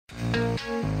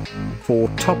For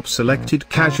top selected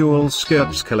casual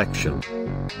skirts collection.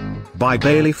 By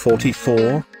Bailey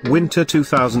 44, Winter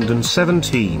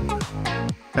 2017.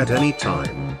 At any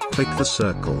time, click the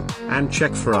circle, and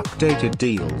check for updated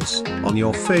deals on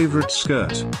your favorite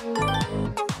skirt.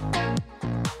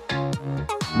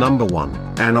 Number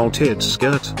 1, an altered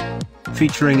skirt.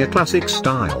 Featuring a classic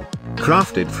style,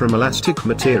 crafted from elastic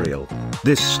material.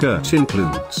 This skirt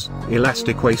includes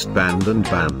elastic waistband and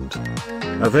band.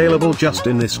 Available just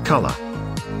in this color.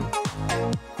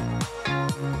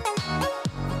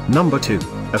 Number 2,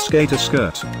 a skater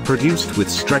skirt, produced with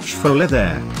stretch faux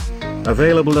leather.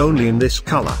 Available only in this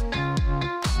color.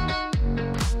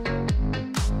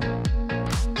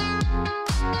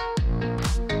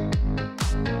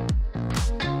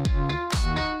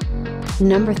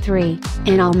 Number 3,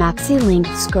 an all maxi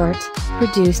length skirt,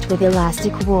 produced with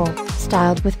elastic wool,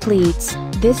 styled with pleats.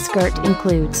 This skirt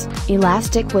includes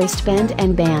elastic waistband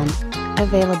and band.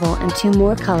 Available in 2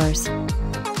 more colors.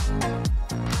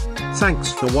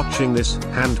 Thanks for watching this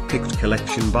hand-picked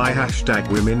collection by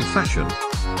 #WomenFashion.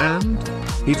 And,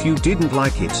 if you didn't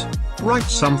like it, write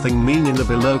something mean in the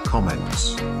below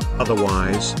comments.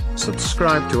 Otherwise,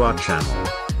 subscribe to our channel.